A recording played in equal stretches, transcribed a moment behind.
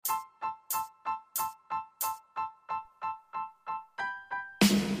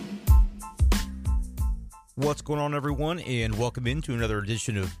What's going on, everyone, and welcome into another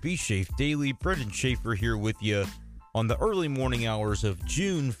edition of Be Shafe Daily. Brendan Schaefer here with you on the early morning hours of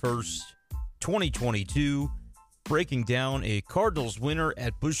June 1st, 2022, breaking down a Cardinals winner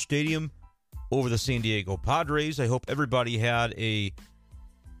at Busch Stadium over the San Diego Padres. I hope everybody had a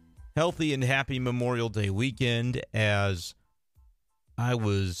healthy and happy Memorial Day weekend, as I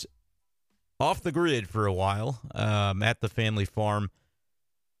was off the grid for a while at the family farm.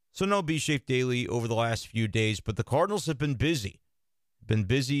 So no Be Shafe Daily over the last few days, but the Cardinals have been busy. Been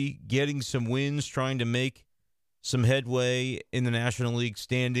busy getting some wins, trying to make some headway in the National League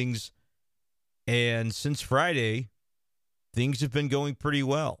standings. And since Friday, things have been going pretty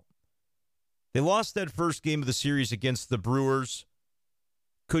well. They lost that first game of the series against the Brewers.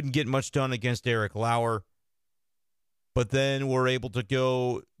 Couldn't get much done against Eric Lauer. But then were able to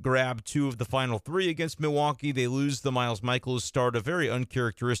go grab two of the final three against Milwaukee. They lose the Miles Michaelis start, a very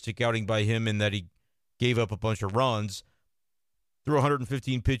uncharacteristic outing by him in that he gave up a bunch of runs. Threw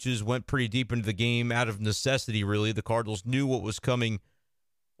 115 pitches, went pretty deep into the game out of necessity, really. The Cardinals knew what was coming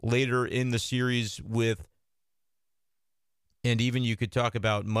later in the series with, and even you could talk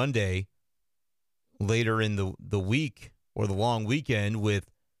about Monday, later in the week or the long weekend, with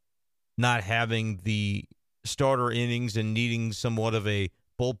not having the starter innings and needing somewhat of a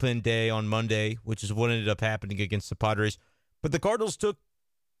bullpen day on Monday, which is what ended up happening against the Padres. But the Cardinals took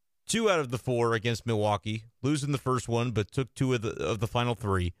 2 out of the 4 against Milwaukee, losing the first one, but took 2 of the final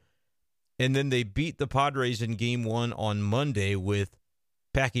 3. And then they beat the Padres in Game 1 on Monday with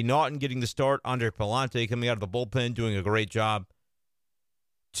Packy Naughton getting the start, Andre Palante coming out of the bullpen, doing a great job.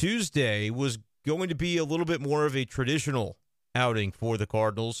 Tuesday was going to be a little bit more of a traditional outing for the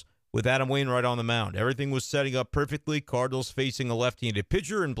Cardinals, with Adam Wainwright on the mound. Everything was setting up perfectly. Cardinals facing a left-handed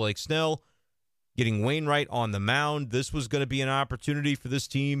pitcher in Blake Snell, getting Wainwright on the mound. This was going to be an opportunity for this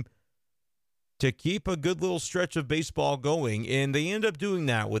team to keep a good little stretch of baseball going, and they end up doing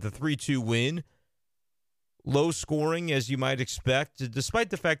that with a 3-2 win. Low scoring, as you might expect, despite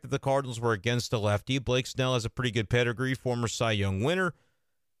the fact that the Cardinals were against a lefty. Blake Snell has a pretty good pedigree, former Cy Young winner,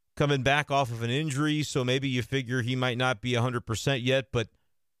 coming back off of an injury, so maybe you figure he might not be 100% yet, but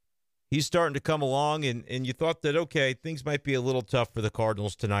he's starting to come along, and you thought that, okay, things might be a little tough for the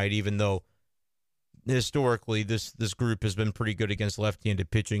Cardinals tonight, even though historically this group has been pretty good against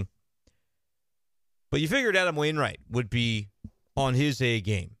left-handed pitching. But you figured Adam Wainwright would be on his A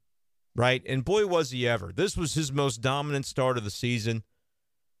game, right? And boy, was he ever. This was his most dominant start of the season.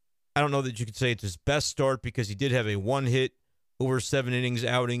 I don't know that you could say it's his best start, because he did have a 1-hit over 7 innings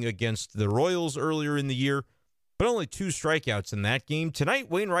outing against the Royals earlier in the year, but only 2 strikeouts in that game. Tonight,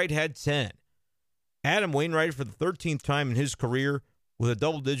 Wainwright had 10. Adam Wainwright, for the 13th time in his career, with a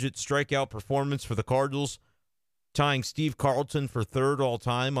double-digit strikeout performance for the Cardinals, tying Steve Carlton for 3rd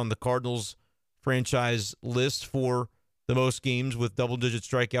all-time on the Cardinals franchise list for the most games with double-digit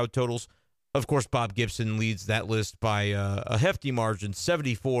strikeout totals. Of course, Bob Gibson leads that list by a hefty margin,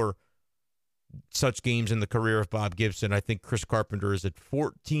 74 such games in the career of Bob Gibson. I think Chris Carpenter is at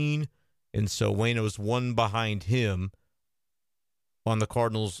 14. And so Waino's 1 behind him on the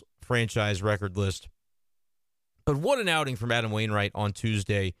Cardinals franchise record list. But what an outing from Adam Wainwright on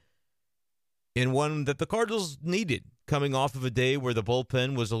Tuesday, in one that the Cardinals needed, coming off of a day where the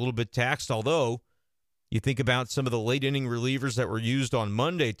bullpen was a little bit taxed, although you think about some of the late inning relievers that were used on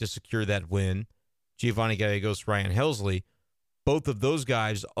Monday to secure that win, Giovanni Gallegos, Ryan Helsley. Both of those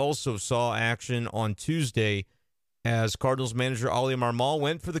guys also saw action on Tuesday, as Cardinals manager Oli Marmol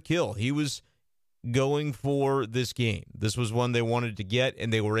went for the kill. He was going for this game. This was one they wanted to get,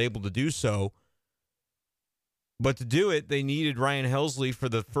 and they were able to do so. But to do it, they needed Ryan Helsley for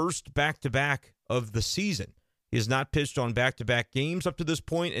the first back-to-back of the season. He has not pitched on back-to-back games up to this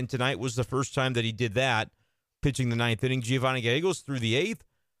point, and tonight was the first time that he did that, pitching the 9th inning. Giovanni Gallegos through the 8th,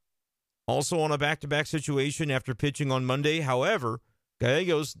 also on a back-to-back situation after pitching on Monday. However,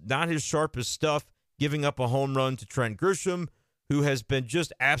 Gallegos, not his sharpest stuff, giving up a home run to Trent Grisham, who has been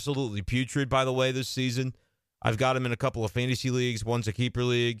just absolutely putrid, by the way, this season. I've got him in a couple of fantasy leagues. One's a keeper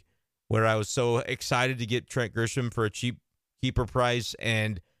league, where I was so excited to get Trent Grisham for a cheap keeper price.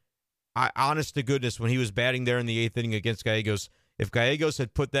 And honest to goodness, when he was batting there in the 8th inning against Gallegos, if Gallegos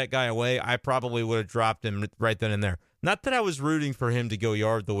had put that guy away, I probably would have dropped him right then and there. Not that I was rooting for him to go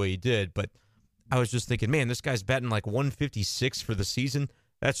yard the way he did, but I was just thinking, man, this guy's batting like 156 for the season.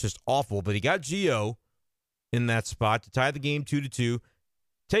 That's just awful. But he got Gio in that spot to tie the game 2-2,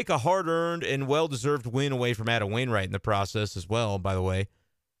 take a hard-earned and well-deserved win away from Adam Wainwright in the process as well, by the way,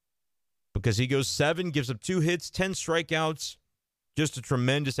 because he goes 7, gives up 2 hits, 10 strikeouts. Just a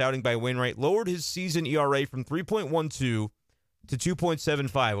tremendous outing by Wainwright. Lowered his season ERA from 3.12 to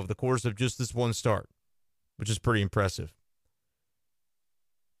 2.75 over the course of just this one start. which is pretty impressive.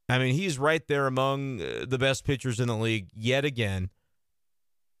 I mean, he's right there among the best pitchers in the league yet again.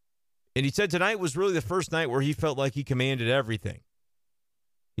 And he said tonight was really the first night where he felt like he commanded everything.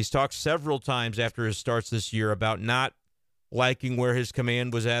 He's talked several times after his starts this year about not liking where his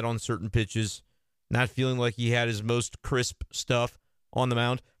command was at on certain pitches, not feeling like he had his most crisp stuff on the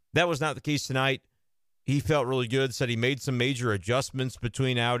mound. That was not the case tonight. He felt really good, said he made some major adjustments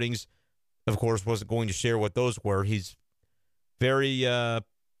between outings. Of course, wasn't going to share what those were. He's very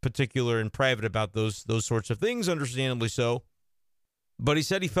particular and private about those sorts of things, understandably so. But he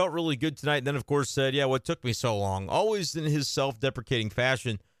said he felt really good tonight, and then, of course, said, yeah, what took me so long? Always in his self-deprecating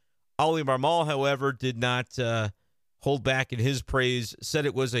fashion. Oli Marmol, however, did not hold back in his praise, said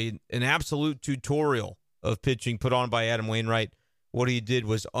it was an absolute tutorial of pitching put on by Adam Wainwright. What he did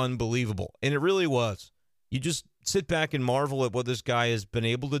was unbelievable, and it really was. You just sit back and marvel at what this guy has been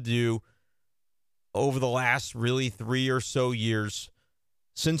able to do over the last really 3 or so years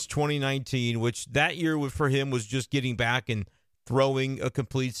since 2019, which that year for him was just getting back and throwing a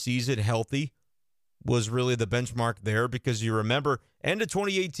complete season healthy was really the benchmark there, because you remember end of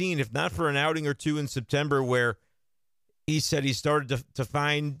 2018, if not for an outing or two in September where he said he started to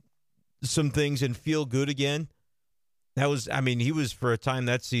find some things and feel good again. That was, I mean, he was for a time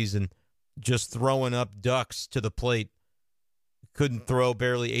that season just throwing up ducks to the plate. Couldn't throw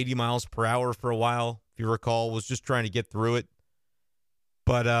barely 80 miles per hour for a while, if you recall, was just trying to get through it.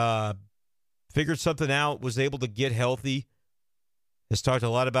 But figured something out, was able to get healthy. Has talked a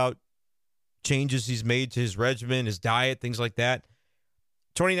lot about changes he's made to his regimen, his diet, things like that.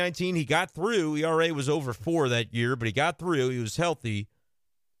 2019, he got through. ERA was over 4 that year, but he got through. He was healthy.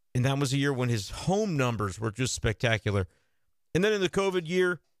 And that was a year when his home numbers were just spectacular. And then in the COVID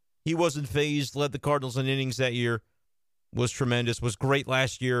year, he wasn't phased, led the Cardinals in innings that year, was tremendous, was great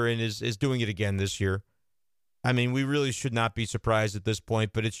last year, and is doing it again this year. I mean, we really should not be surprised at this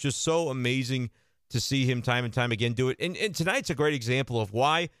point, but it's just so amazing to see him time and time again do it. And tonight's a great example of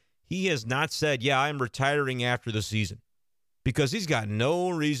why he has not said, yeah, I'm retiring after the season, because he's got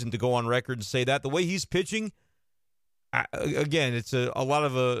no reason to go on record and say that. The way he's pitching, again, it's a lot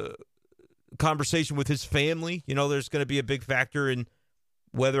of a conversation with his family. You know, there's going to be a big factor in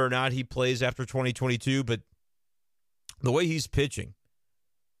whether or not he plays after 2022, but the way he's pitching,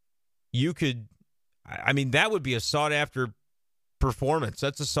 that would be a sought-after performance.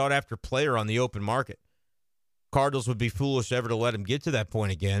 That's a sought-after player on the open market. Cardinals would be foolish ever to let him get to that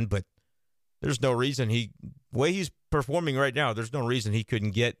point again, but there's no reason the way he's performing right now, there's no reason he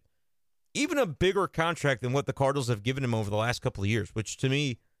couldn't get even a bigger contract than what the Cardinals have given him over the last couple of years, which to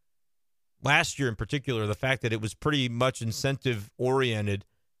me, last year in particular, the fact that it was pretty much incentive-oriented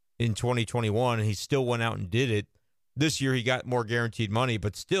in 2021, and he still went out and did it. This year he got more guaranteed money,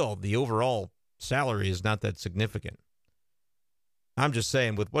 but still the overall salary is not that significant. I'm just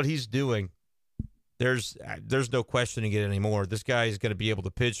saying, with what he's doing, there's no questioning it anymore. This guy is going to be able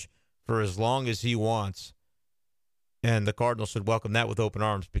to pitch for as long as he wants, and the Cardinals should welcome that with open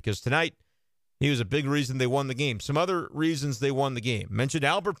arms, because tonight he was a big reason they won the game. Some other reasons they won the game. Mentioned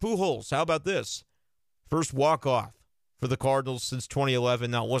Albert Pujols. How about this? First walk-off for the Cardinals since 2011.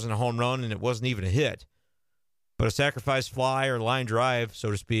 Now, it wasn't a home run, and it wasn't even a hit, but a sacrifice fly or line drive,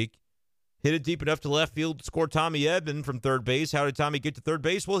 so to speak. Hit it deep enough to left field to score Tommy Edman from third base. How did Tommy get to third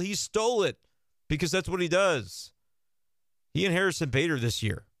base? Well, he stole it, because that's what he does. He and Harrison Bader this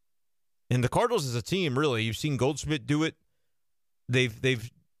year. And the Cardinals as a team, really, you've seen Goldschmidt do it.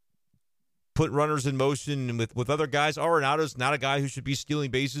 They've put runners in motion with other guys. Arenado's not a guy who should be stealing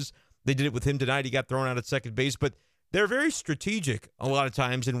bases. They did it with him tonight. He got thrown out at second base. But they're very strategic a lot of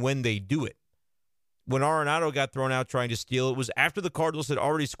times in when they do it. When Arenado got thrown out trying to steal, it was after the Cardinals had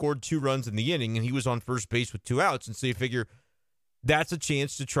already scored 2 runs in the inning, and he was on first base with 2 outs. And so you figure that's a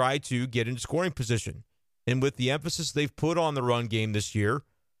chance to try to get into scoring position. And with the emphasis they've put on the run game this year,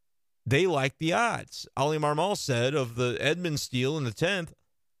 they like the odds. Oli Marmol said of the Edman steal in the 10th,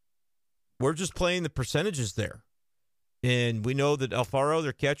 we're just playing the percentages there. And we know that Alfaro,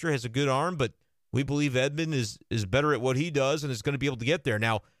 their catcher, has a good arm, but we believe Edman is better at what he does and is going to be able to get there.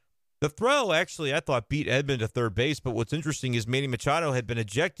 Now, the throw, actually, I thought beat Edman to third base, but what's interesting is Manny Machado had been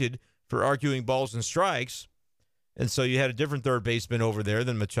ejected for arguing balls and strikes, and so you had a different third baseman over there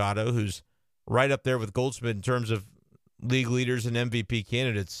than Machado, who's right up there with Goldschmidt in terms of league leaders and MVP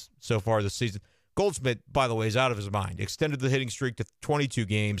candidates so far this season. Goldschmidt, by the way, is out of his mind. Extended the hitting streak to 22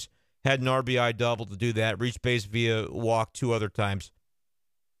 games, had an RBI double to do that, reached base via walk 2 other times.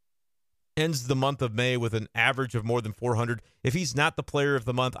 Ends the month of May with an average of more than 400. If he's not the player of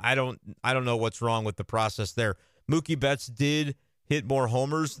the month, I don't know what's wrong with the process there. Mookie Betts did hit more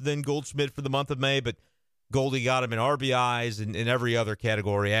homers than Goldschmidt for the month of May, but Goldie got him in RBIs and in every other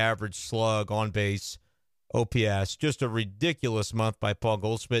category, average, slug, on base, OPS. Just a ridiculous month by Paul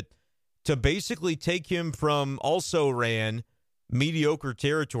Goldschmidt to basically take him from also ran mediocre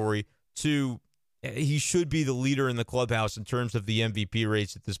territory to he should be the leader in the clubhouse in terms of the MVP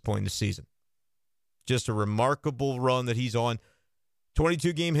rates at this point in the season. Just a remarkable run that he's on.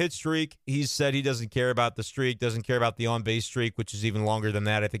 22-game hit streak. He's said he doesn't care about the streak, doesn't care about the on-base streak, which is even longer than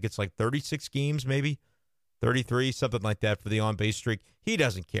that. I think it's like 36 games maybe, 33, something like that for the on-base streak. He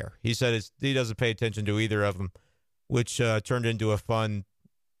doesn't care. He said he doesn't pay attention to either of them, which turned into a fun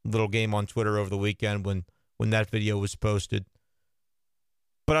little game on Twitter over the weekend when that video was posted.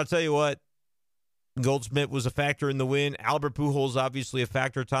 But I'll tell you what, Goldschmidt was a factor in the win. Albert Pujols obviously a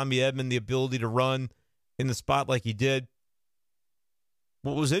factor. Tommy Edman, the ability to run in the spot like he did.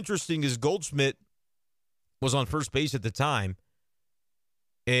 What was interesting is Goldschmidt was on first base at the time,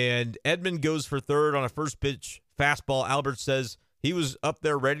 and Edman goes for third on a first pitch fastball. Albert says he was up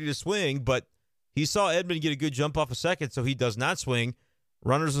there ready to swing, but he saw Edman get a good jump off a second, so he does not swing.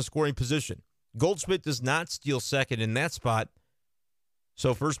 Runners in scoring position. Goldschmidt does not steal second in that spot,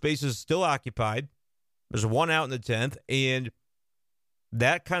 so first base is still occupied. There's one out in the 10th, and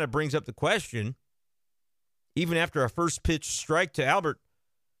that kind of brings up the question, even after a first pitch strike to Albert,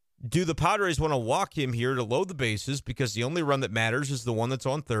 do the Padres want to walk him here to load the bases because the only run that matters is the one that's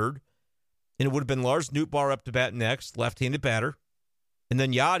on third? And it would have been Lars Nootbaar up to bat next, left-handed batter. And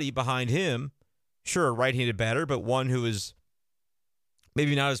then Yadi behind him, sure, a right-handed batter, but one who is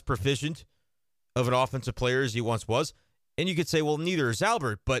maybe not as proficient of an offensive player as he once was. And you could say, well, neither is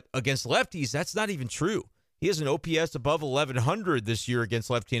Albert, but against lefties, that's not even true. He has an OPS above 1,100 this year against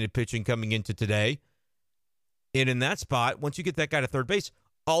left-handed pitching coming into today. And in that spot, once you get that guy to third base,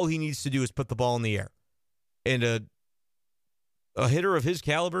 all he needs to do is put the ball in the air. And a hitter of his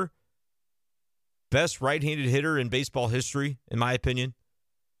caliber, best right-handed hitter in baseball history, in my opinion,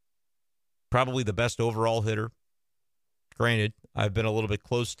 probably the best overall hitter. Granted, I've been a little bit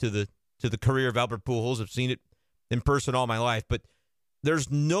close to the career of Albert Pujols. I've seen it in person all my life, but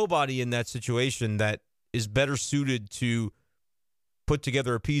there's nobody in that situation that is better suited to put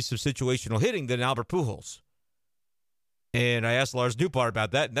together a piece of situational hitting than Albert Pujols. And I asked Lars Nootbaar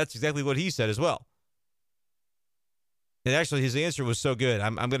about that, and that's exactly what he said as well. And actually, his answer was so good,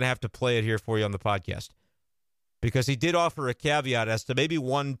 I'm going to have to play it here for you on the podcast. Because he did offer a caveat as to maybe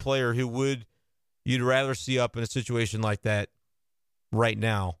one player who you'd rather see up in a situation like that right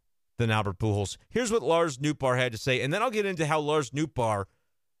now than Albert Pujols. Here's what Lars Nootbaar had to say, and then I'll get into how Lars Nootbaar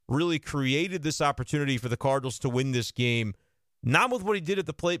really created this opportunity for the Cardinals to win this game, not with what he did at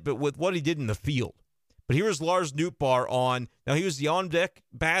the plate, but with what he did in the field. But here was Lars Nootbaar now he was the on-deck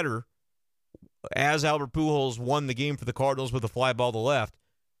batter as Albert Pujols won the game for the Cardinals with a fly ball to left.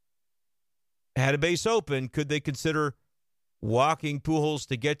 Had a base open. Could they consider walking Pujols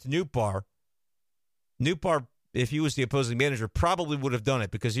to get to Nootbaar? Nootbaar, if he was the opposing manager, probably would have done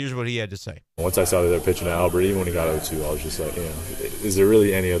it because here's what he had to say. Once I saw that they're pitching to Albert, even when he got 0-2, I was just like, is there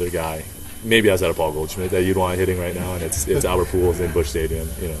really any other guy, maybe outside of Paul Goldschmidt, that you'd want hitting right now? And it's Albert Pujols in Busch Stadium.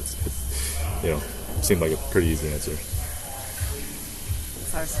 Seemed like a pretty easy answer.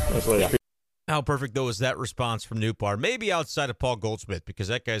 How perfect, though, is that response from Nootbaar? Maybe outside of Paul Goldschmidt, because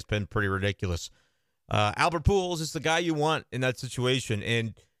that guy's been pretty ridiculous. Albert Pujols is the guy you want in that situation.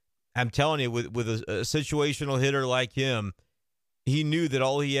 And I'm telling you, with a situational hitter like him, he knew that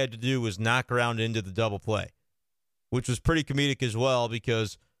all he had to do was knock around into the double play, which was pretty comedic as well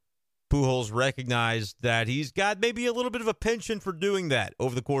because Pujols recognized that he's got maybe a little bit of a penchant for doing that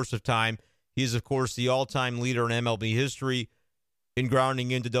over the course of time. He's, of course, the all-time leader in MLB history in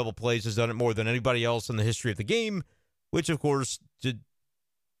grounding into double plays, has done it more than anybody else in the history of the game, which, of course, to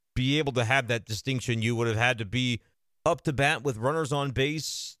be able to have that distinction, you would have had to be up to bat with runners on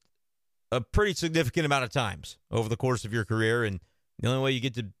base a pretty significant amount of times over the course of your career, and the only way you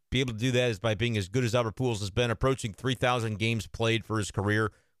get to be able to do that is by being as good as Albert Pujols has been, approaching 3,000 games played for his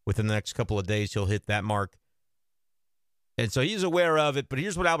career. Within the next couple of days, he'll hit that mark. And so he's aware of it, but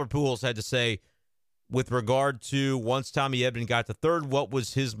here's what Albert Pujols had to say with regard to once Tommy Edman got to third, what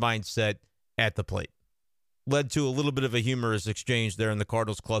was his mindset at the plate? Led to a little bit of a humorous exchange there in the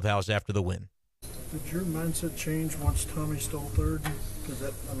Cardinals clubhouse after the win. Did your mindset change once Tommy stole third? Because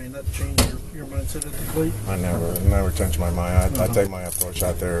that changed your mindset at the plate? I never changed my mind. I take my approach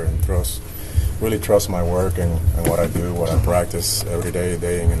out there and really trust my work and what I do, what I practice every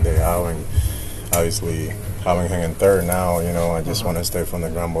day in and day out. And obviously, having him in third now, I just want to stay from the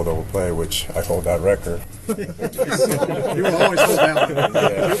ground ball double play, which I hold that record. You will always hold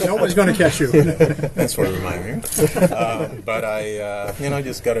that one. Nobody's going to catch you. Thanks for reminding me. But I,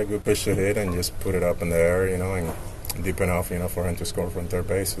 just got a good pitch to hit and just put it up in the air, and deep enough, for him to score from third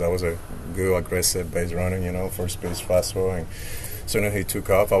base. That was a good, aggressive base running, first base fastball. And soon as he took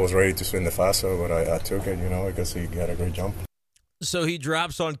off, I was ready to swing the fastball, but I took it, because he got a great jump. So he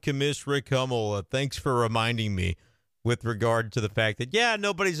drops on commish Rick Hummel. Thanks for reminding me with regard to the fact that,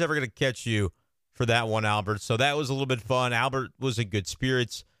 nobody's ever going to catch you for that one, Albert. So that was a little bit fun. Albert was in good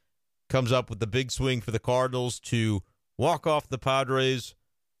spirits. Comes up with the big swing for the Cardinals to walk off the Padres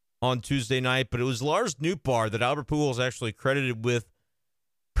on Tuesday night. But it was Lars Nootbaar that Albert Pujols actually credited with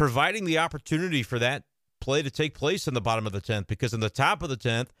providing the opportunity for that play to take place in the bottom of the 10th, because in the top of the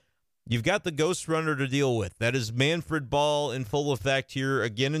 10th, you've got the ghost runner to deal with. That is Manfred Ball in full effect here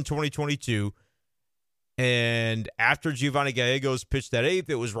again in 2022. And after Giovanni Gallegos pitched that 8th,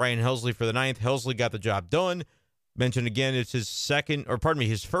 it was Ryan Helsley for the 9th. Helsley got the job done. Mentioned again, it's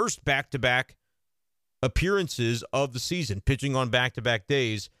his first back-to-back appearances of the season, pitching on back-to-back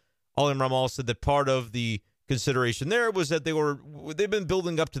days. Olin Ramal said that part of the consideration there was that they've been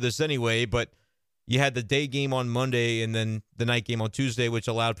building up to this anyway, but you had the day game on Monday and then the night game on Tuesday, which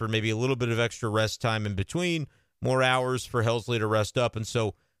allowed for maybe a little bit of extra rest time in between, more hours for Helsley to rest up. And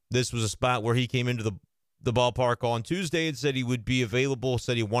so this was a spot where he came into the ballpark on Tuesday and said he would be available,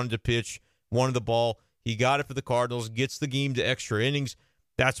 said he wanted to pitch, wanted the ball. He got it for the Cardinals, gets the game to extra innings.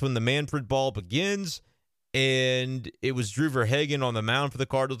 That's when the Manfred Ball begins, and it was Drew Verhagen on the mound for the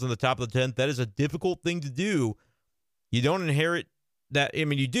Cardinals in the top of the 10th. That is a difficult thing to do. You don't inherit that. I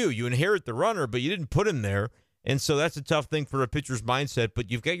mean, you do. You inherit the runner, but you didn't put him there, and so that's a tough thing for a pitcher's mindset.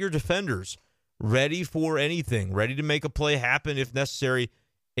 But you've got your defenders ready for anything, ready to make a play happen if necessary.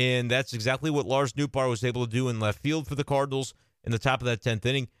 And that's exactly what Lars Nootbaar was able to do in left field for the Cardinals in the top of that 10th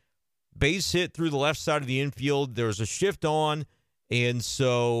inning. Base hit through the left side of the infield. There was a shift on, and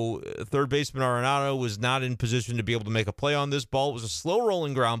so third baseman Arenado was not in position to be able to make a play on this ball. It was a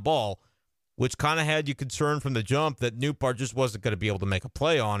slow-rolling ground ball, which kind of had you concerned from the jump that Nootbaar just wasn't going to be able to make a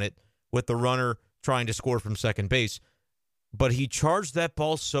play on it with the runner trying to score from second base. But he charged that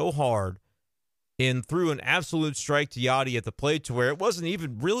ball so hard and threw an absolute strike to Yadi at the plate to where it wasn't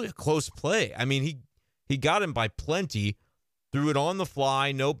even really a close play. I mean, he got him by plenty, threw it on the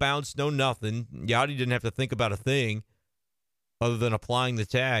fly, no bounce, no nothing. Yadi didn't have to think about a thing other than applying the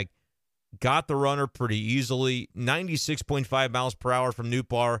tag. Got the runner pretty easily. 96.5 miles per hour from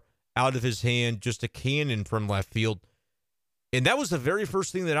Nootbaar out of his hand, just a cannon from left field. And that was the very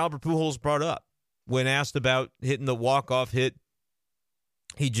first thing that Albert Pujols brought up when asked about hitting the walk-off hit.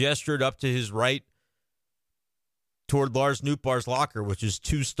 He gestured up to his right toward Lars Nootbaar's locker, which is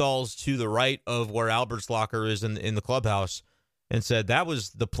 2 stalls to the right of where Albert's locker is in the clubhouse, and said that was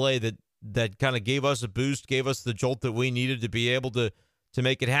the play that kind of gave us a boost, gave us the jolt that we needed to be able to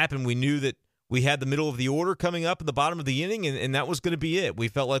make it happen. We knew that we had the middle of the order coming up in the bottom of the inning, and that was going to be it. We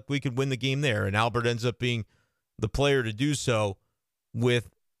felt like we could win the game there, and Albert ends up being the player to do so with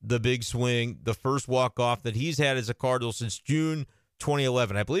the big swing, the first walk-off that he's had as a Cardinal since June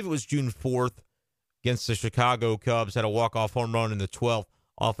 2011. I believe it was June 4th against the Chicago Cubs, had a walk-off home run in the 12th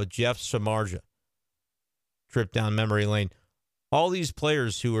off of Jeff Samardzija. Trip down memory lane. All these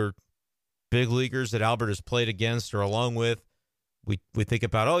players who are big leaguers that Albert has played against or along with, we think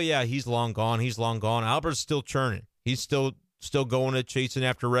about, oh, yeah, he's long gone. Albert's still churning. He's still going at chasing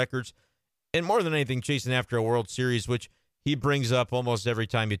after records, and more than anything, chasing after a World Series, which he brings up almost every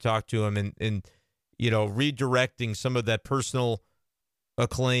time you talk to him, and redirecting some of that personal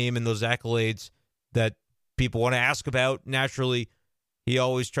acclaim and those accolades that people want to ask about. Naturally, he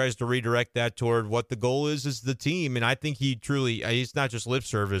always tries to redirect that toward what the goal is the team. And I think he truly, he's not just lip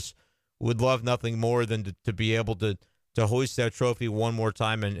service, would love nothing more than to be able to hoist that trophy one more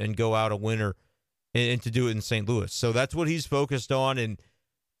time and go out a winner and to do it in St. Louis. So that's what he's focused on. And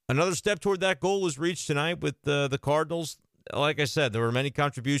another step toward that goal was reached tonight with the Cardinals. Like I said, there were many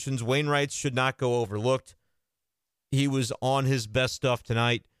contributions. Wainwright's should not go overlooked. He was on his best stuff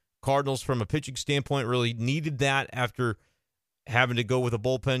tonight. Cardinals, from a pitching standpoint, really needed that after having to go with a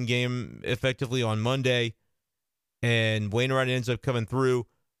bullpen game effectively on Monday. And Wainwright ends up coming through.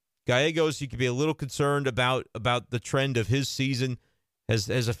 Gallegos, you could be a little concerned about the trend of his season, has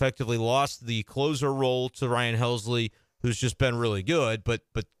effectively lost the closer role to Ryan Helsley, who's just been really good. But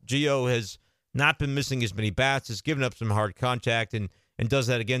Gio has not been missing as many bats, has given up some hard contact, and does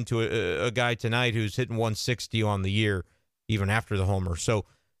that again to a guy tonight who's hitting 160 on the year, even after the homer. So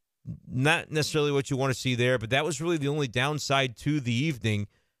not necessarily what you want to see there, but that was really the only downside to the evening.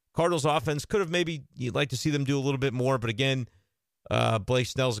 Cardinals offense could have maybe, you'd like to see them do a little bit more, but again, Blake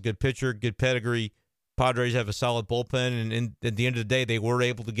Snell's a good pitcher, good pedigree, Padres have a solid bullpen, and at the end of the day, they were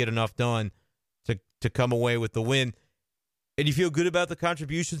able to get enough done to come away with the win. And you feel good about the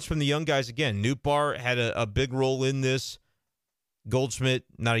contributions from the young guys. Again, Nootbaar had a big role in this. Goldschmidt,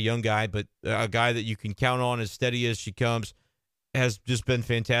 not a young guy, but a guy that you can count on as steady as she comes, has just been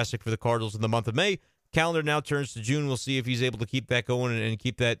fantastic for the Cardinals in the month of May. Calendar now turns to June. We'll see if he's able to keep that going and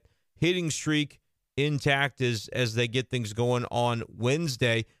keep that hitting streak intact as they get things going on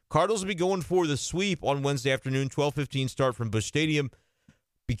Wednesday. Cardinals will be going for the sweep on Wednesday afternoon, 12:15 start from Busch Stadium.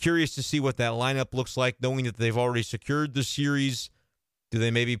 Be curious to see what that lineup looks like, knowing that they've already secured the series. Do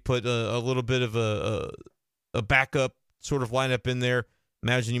they maybe put a little bit of a backup sort of lineup in there?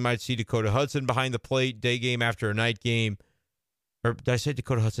 Imagine you might see Dakota Hudson behind the plate, day game after a night game. Or did I say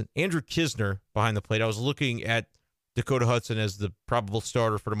Dakota Hudson? Andrew Kisner behind the plate. I was looking at Dakota Hudson as the probable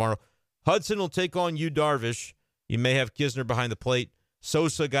starter for tomorrow. Hudson will take on Yu Darvish. You may have Kisner behind the plate.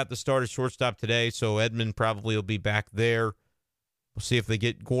 Sosa got the start at shortstop today, so Edman probably will be back there. We'll see if they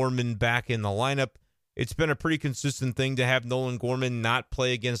get Gorman back in the lineup. It's been a pretty consistent thing to have Nolan Gorman not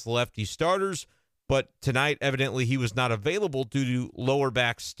play against lefty starters, but tonight, evidently, he was not available due to lower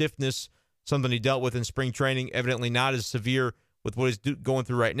back stiffness, something he dealt with in spring training, evidently not as severe with what he's going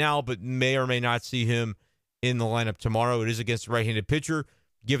through right now, but may or may not see him in the lineup tomorrow. It is against a right-handed pitcher.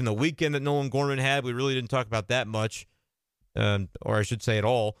 Given the weekend that Nolan Gorman had, we really didn't talk about that much, or I should say at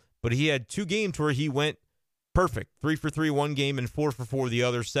all, but he had 2 games where he went perfect. 3 for 3 one game and 4 for 4 the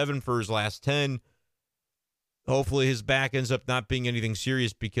other, 7 for his last 10. Hopefully his back ends up not being anything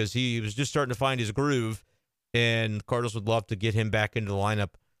serious because he was just starting to find his groove, and Cardinals would love to get him back into the lineup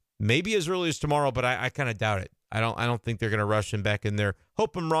maybe as early as tomorrow, but I kind of doubt it. I don't think they're going to rush him back in there.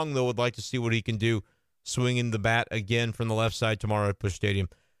 Hope I'm wrong, though. Would like to see what he can do swinging the bat again from the left side tomorrow at Busch Stadium.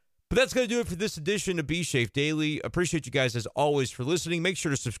 But that's going to do it for this edition of Be Safe Daily. Appreciate you guys, as always, for listening. Make sure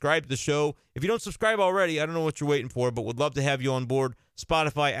to subscribe to the show. If you don't subscribe already, I don't know what you're waiting for, but would love to have you on board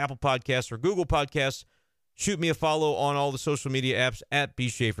Spotify, Apple Podcasts, or Google Podcasts. Shoot me a follow on all the social media apps at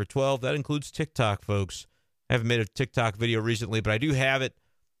BShafer12. That includes TikTok, folks. I haven't made a TikTok video recently, but I do have it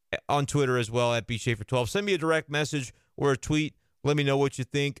on Twitter as well at BShafer12. Send me a direct message or a tweet. Let me know what you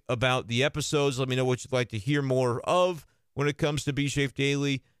think about the episodes. Let me know what you'd like to hear more of when it comes to Be Safe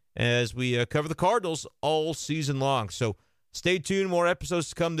Daily as we cover the Cardinals all season long. So stay tuned. More episodes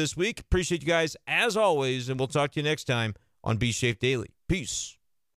to come this week. Appreciate you guys as always, and we'll talk to you next time on Be Safe Daily. Peace.